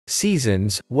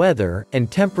Seasons, weather,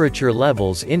 and temperature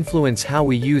levels influence how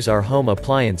we use our home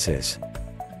appliances.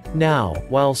 Now,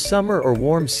 while summer or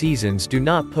warm seasons do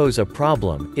not pose a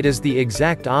problem, it is the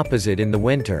exact opposite in the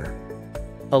winter.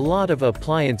 A lot of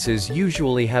appliances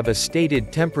usually have a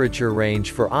stated temperature range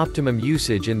for optimum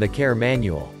usage in the care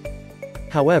manual.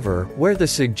 However, where the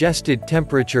suggested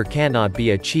temperature cannot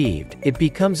be achieved, it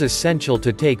becomes essential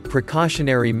to take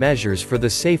precautionary measures for the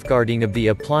safeguarding of the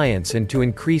appliance and to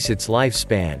increase its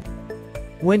lifespan.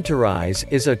 Winterize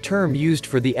is a term used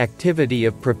for the activity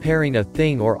of preparing a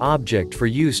thing or object for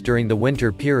use during the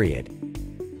winter period.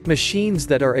 Machines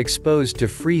that are exposed to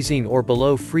freezing or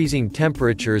below freezing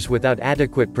temperatures without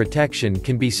adequate protection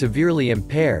can be severely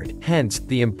impaired, hence,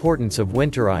 the importance of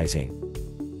winterizing.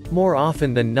 More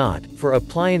often than not, for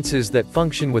appliances that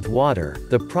function with water,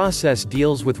 the process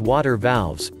deals with water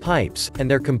valves, pipes, and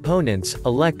their components,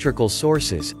 electrical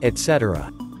sources,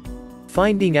 etc.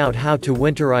 Finding out how to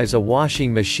winterize a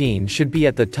washing machine should be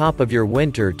at the top of your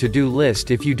winter to-do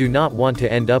list if you do not want to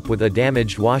end up with a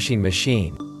damaged washing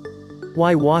machine.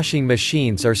 Why washing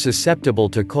machines are susceptible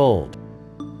to cold.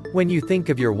 When you think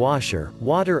of your washer,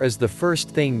 water is the first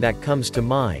thing that comes to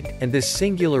mind, and this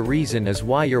singular reason is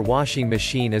why your washing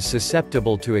machine is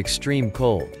susceptible to extreme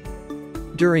cold.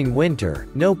 During winter,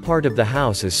 no part of the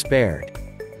house is spared.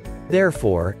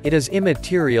 Therefore, it is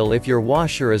immaterial if your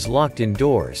washer is locked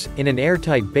indoors, in an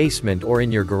airtight basement or in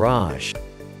your garage.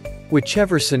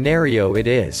 Whichever scenario it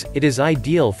is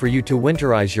ideal for you to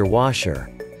winterize your washer.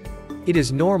 It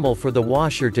is normal for the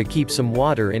washer to keep some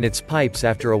water in its pipes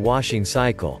after a washing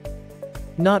cycle.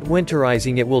 Not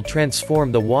winterizing it will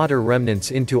transform the water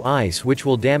remnants into ice, which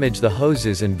will damage the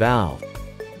hoses and valve.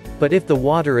 But if the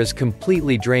water is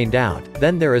completely drained out,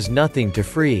 then there is nothing to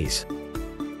freeze.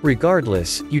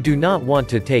 Regardless, you do not want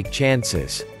to take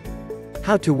chances.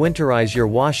 How to winterize your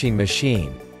washing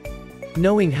machine.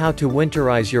 Knowing how to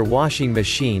winterize your washing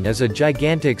machine is a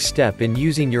gigantic step in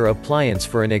using your appliance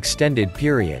for an extended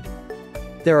period.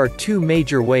 There are two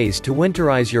major ways to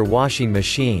winterize your washing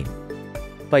machine.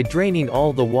 By draining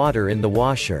all the water in the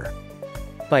washer.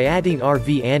 By adding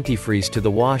RV antifreeze to the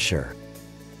washer.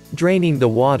 Draining the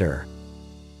water.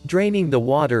 Draining the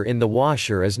water in the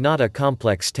washer is not a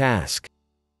complex task.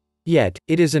 Yet,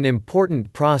 it is an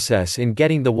important process in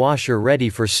getting the washer ready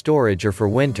for storage or for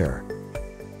winter.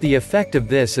 The effect of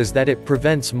this is that it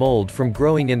prevents mold from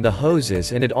growing in the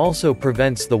hoses, and it also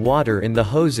prevents the water in the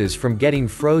hoses from getting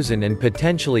frozen and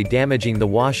potentially damaging the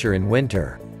washer in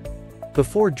winter.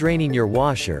 Before draining your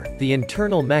washer, the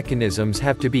internal mechanisms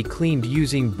have to be cleaned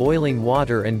using boiling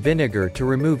water and vinegar to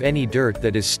remove any dirt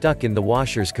that is stuck in the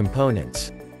washer's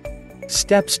components.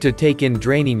 Steps to take in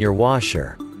draining your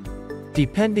washer.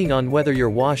 Depending on whether your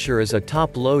washer is a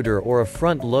top loader or a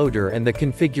front loader and the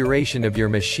configuration of your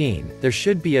machine, there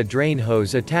should be a drain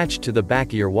hose attached to the back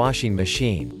of your washing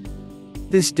machine.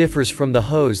 This differs from the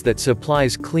hose that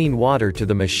supplies clean water to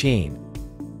the machine.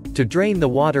 To drain the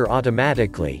water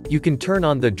automatically, you can turn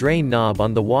on the drain knob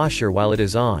on the washer while it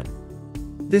is on.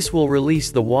 This will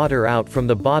release the water out from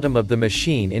the bottom of the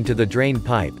machine into the drain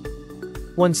pipe.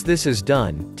 Once this is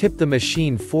done, tip the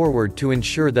machine forward to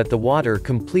ensure that the water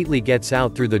completely gets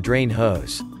out through the drain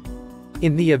hose.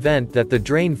 In the event that the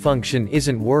drain function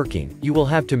isn't working, you will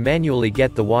have to manually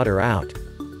get the water out.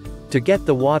 To get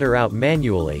the water out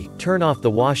manually, turn off the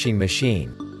washing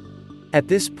machine. At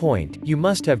this point, you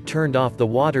must have turned off the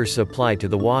water supply to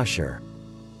the washer.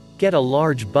 Get a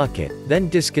large bucket, then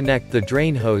disconnect the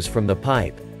drain hose from the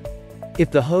pipe. If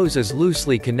the hose is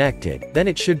loosely connected, then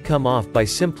it should come off by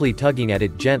simply tugging at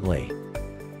it gently.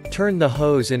 Turn the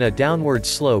hose in a downward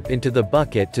slope into the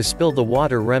bucket to spill the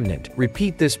water remnant.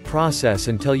 Repeat this process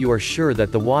until you are sure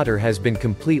that the water has been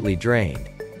completely drained.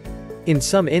 In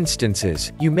some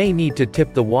instances, you may need to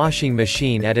tip the washing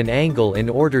machine at an angle in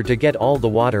order to get all the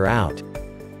water out.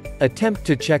 Attempt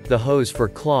to check the hose for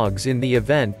clogs in the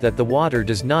event that the water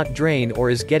does not drain or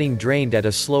is getting drained at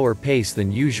a slower pace than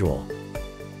usual.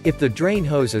 If the drain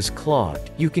hose is clogged,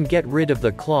 you can get rid of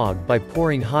the clog by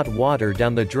pouring hot water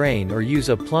down the drain or use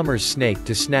a plumber's snake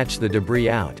to snatch the debris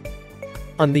out.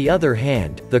 On the other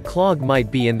hand, the clog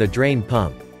might be in the drain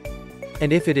pump.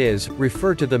 And if it is,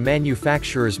 refer to the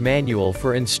manufacturer's manual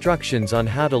for instructions on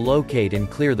how to locate and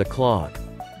clear the clog.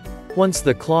 Once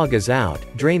the clog is out,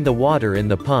 drain the water in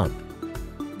the pump.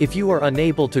 If you are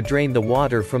unable to drain the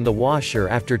water from the washer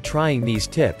after trying these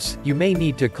tips, you may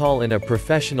need to call in a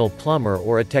professional plumber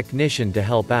or a technician to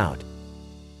help out.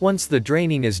 Once the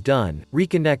draining is done,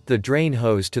 reconnect the drain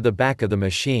hose to the back of the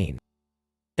machine.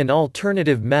 An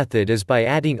alternative method is by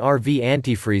adding RV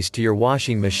antifreeze to your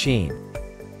washing machine.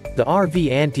 The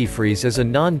RV antifreeze is a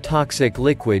non-toxic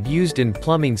liquid used in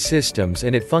plumbing systems,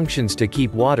 and it functions to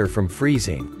keep water from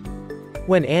freezing.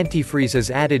 When antifreeze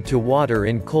is added to water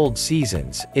in cold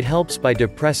seasons, it helps by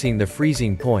depressing the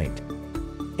freezing point.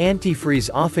 Antifreeze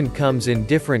often comes in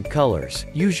different colors,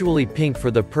 usually pink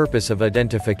for the purpose of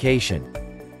identification.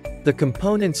 The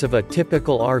components of a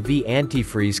typical RV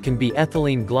antifreeze can be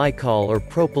ethylene glycol or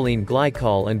propylene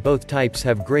glycol, and both types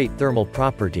have great thermal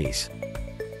properties.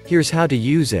 Here's how to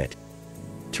use it.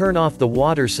 Turn off the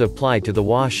water supply to the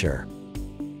washer.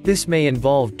 This may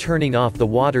involve turning off the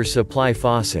water supply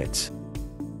faucets.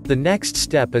 The next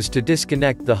step is to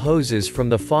disconnect the hoses from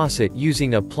the faucet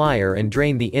using a plier and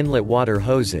drain the inlet water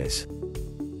hoses.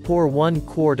 Pour 1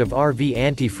 quart of RV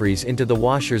antifreeze into the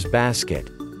washer's basket.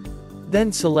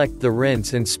 Then select the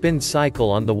rinse and spin cycle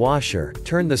on the washer,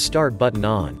 turn the start button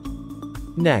on.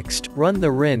 Next, run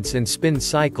the rinse and spin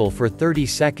cycle for 30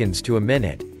 seconds to a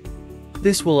minute.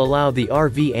 This will allow the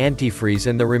RV antifreeze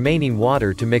and the remaining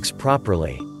water to mix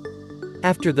properly.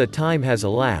 After the time has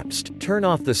elapsed, turn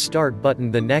off the start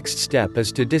button. The next step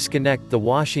is to disconnect the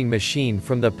washing machine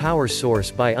from the power source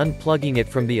by unplugging it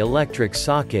from the electric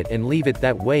socket and leave it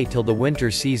that way till the winter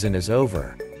season is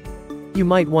over. You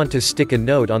might want to stick a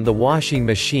note on the washing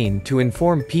machine to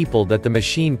inform people that the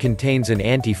machine contains an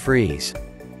antifreeze.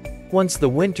 Once the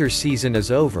winter season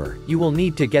is over, you will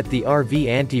need to get the RV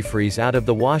antifreeze out of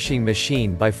the washing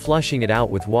machine by flushing it out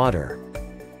with water.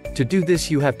 To do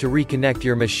this, you have to reconnect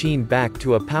your machine back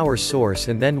to a power source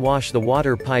and then wash the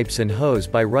water pipes and hose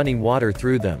by running water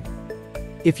through them.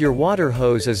 If your water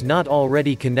hose is not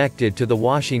already connected to the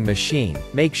washing machine,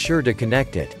 make sure to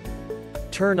connect it.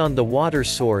 Turn on the water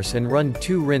source and run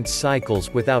 2 rinse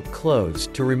cycles without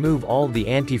closed to remove all the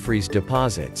antifreeze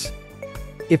deposits.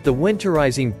 If the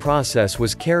winterizing process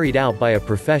was carried out by a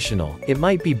professional, it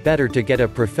might be better to get a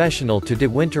professional to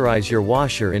de-winterize your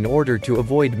washer in order to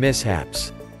avoid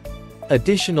mishaps.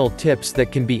 Additional tips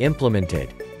that can be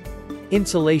implemented.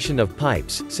 Insulation of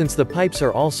pipes. Since the pipes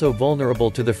are also vulnerable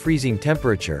to the freezing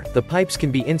temperature, the pipes can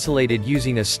be insulated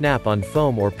using a snap-on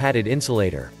foam or padded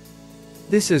insulator.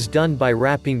 This is done by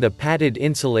wrapping the padded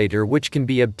insulator, which can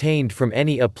be obtained from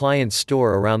any appliance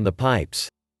store, around the pipes.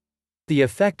 The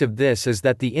effect of this is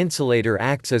that the insulator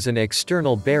acts as an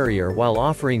external barrier while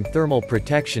offering thermal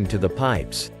protection to the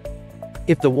pipes.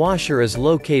 If the washer is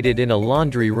located in a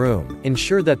laundry room,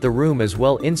 ensure that the room is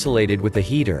well insulated with a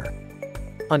heater.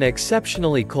 On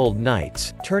exceptionally cold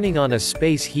nights, turning on a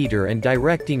space heater and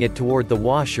directing it toward the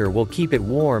washer will keep it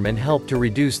warm and help to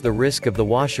reduce the risk of the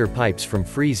washer pipes from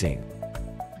freezing.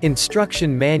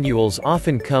 Instruction manuals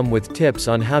often come with tips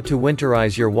on how to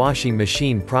winterize your washing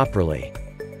machine properly.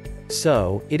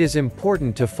 So, it is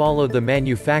important to follow the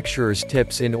manufacturer's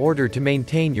tips in order to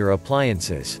maintain your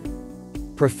appliances.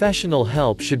 Professional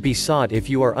help should be sought if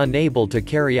you are unable to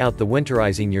carry out the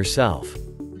winterizing yourself.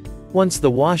 Once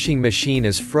the washing machine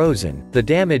is frozen, the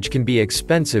damage can be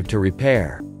expensive to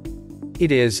repair.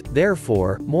 It is,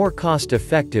 therefore, more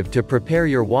cost-effective to prepare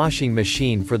your washing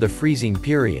machine for the freezing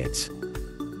periods.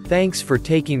 Thanks for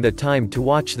taking the time to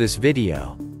watch this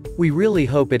video. We really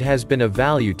hope it has been of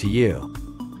value to you.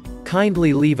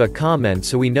 Kindly leave a comment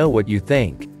so we know what you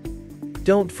think.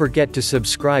 Don't forget to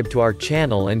subscribe to our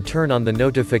channel and turn on the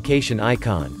notification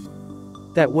icon.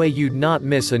 That way you'd not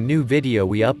miss a new video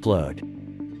we upload.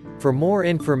 For more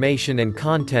information and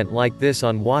content like this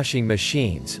on washing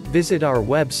machines, visit our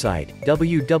website,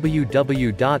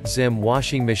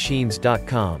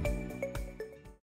 www.zimwashingmachines.com.